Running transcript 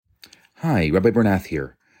Hi, Rabbi Bernath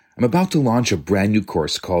here. I'm about to launch a brand new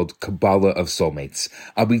course called Kabbalah of Soulmates.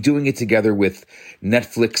 I'll be doing it together with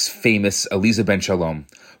Netflix famous Aliza Ben Shalom.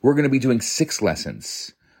 We're going to be doing 6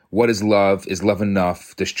 lessons. What is love? Is love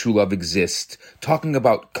enough? Does true love exist? Talking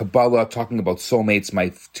about Kabbalah, talking about soulmates,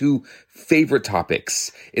 my 2 favorite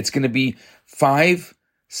topics. It's going to be 5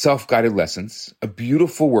 self-guided lessons, a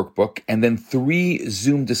beautiful workbook, and then 3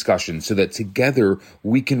 Zoom discussions so that together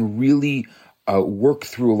we can really work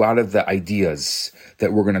through a lot of the ideas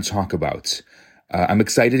that we're going to talk about. I'm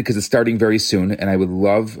excited because it's starting very soon, and I would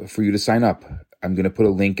love for you to sign up. I'm going to put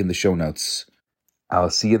a link in the show notes. I'll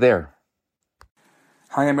see you there.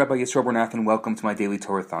 Hi, I'm Rabbi Yisroel Bernath, and welcome to my Daily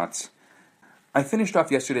Torah Thoughts. I finished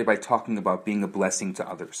off yesterday by talking about being a blessing to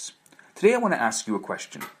others. Today I want to ask you a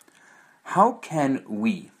question. How can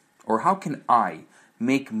we, or how can I,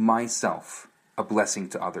 make myself a blessing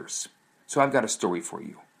to others? So I've got a story for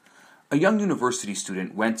you. A young university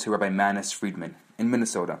student went to Rabbi Manis Friedman in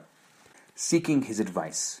Minnesota, seeking his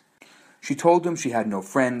advice. She told him she had no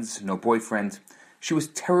friends, no boyfriend. She was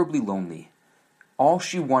terribly lonely. All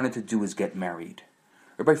she wanted to do was get married.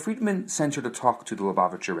 Rabbi Friedman sent her to talk to the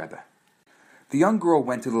Lubavitcher Rebbe. The young girl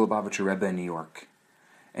went to the Lubavitcher Rebbe in New York,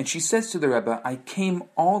 and she says to the Rebbe, "I came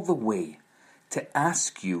all the way to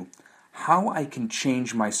ask you how I can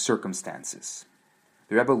change my circumstances."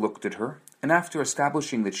 The Rebbe looked at her, and after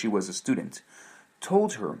establishing that she was a student,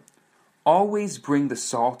 told her, "Always bring the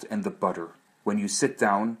salt and the butter when you sit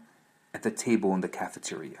down at the table in the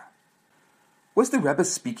cafeteria." Was the Rebbe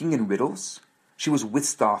speaking in riddles? She was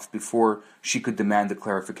whisked off before she could demand a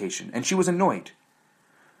clarification, and she was annoyed.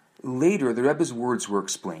 Later, the Rebbe's words were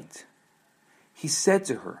explained. He said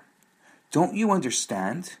to her, "Don't you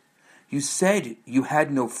understand? You said you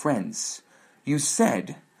had no friends. You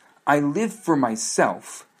said, 'I live for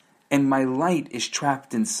myself, and my light is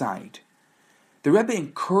trapped inside.'" The Rebbe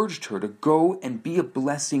encouraged her to go and be a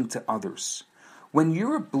blessing to others. When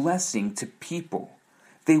you're a blessing to people,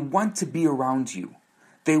 they want to be around you.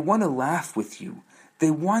 They want to laugh with you.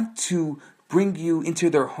 They want to bring you into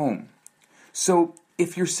their home. So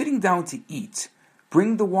if you're sitting down to eat,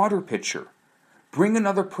 bring the water pitcher. Bring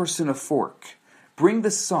another person a fork. Bring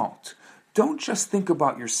the salt. Don't just think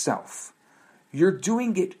about yourself. You're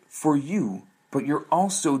doing it for you, but you're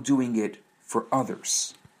also doing it for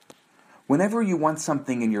others. Whenever you want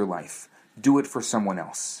something in your life, do it for someone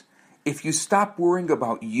else. If you stop worrying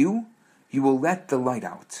about you, you will let the light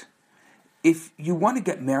out. If you want to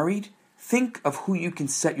get married, think of who you can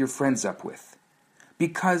set your friends up with.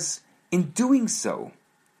 Because in doing so,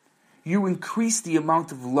 you increase the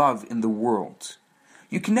amount of love in the world.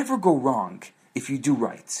 You can never go wrong if you do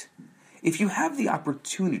right. If you have the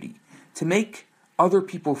opportunity to make other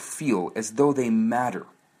people feel as though they matter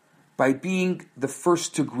by being the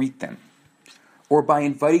first to greet them or by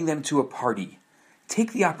inviting them to a party,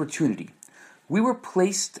 take the opportunity. We were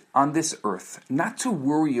placed on this earth not to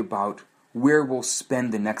worry about where we'll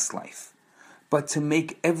spend the next life, but to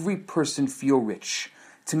make every person feel rich,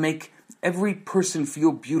 to make every person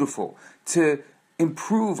feel beautiful, to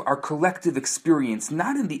improve our collective experience,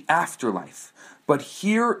 not in the afterlife, but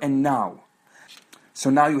here and now. So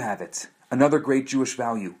now you have it. Another great Jewish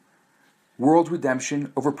value. World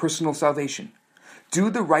redemption over personal salvation. Do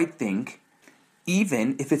the right thing,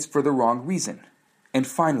 even if it's for the wrong reason. And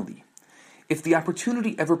finally, if the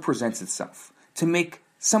opportunity ever presents itself to make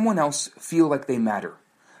someone else feel like they matter,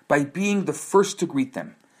 by being the first to greet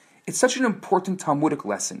them, it's such an important Talmudic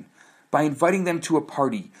lesson, by inviting them to a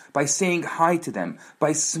party, by saying hi to them,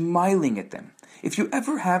 by smiling at them. If you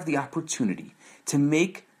ever have the opportunity to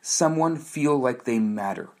make someone feel like they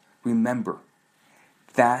matter, remember,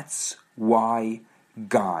 that's why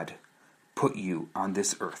God put you on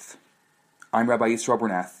this earth. I'm Rabbi Yisroel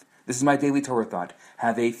Bernath. This is my Daily Torah Thought.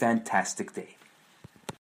 Have a fantastic day.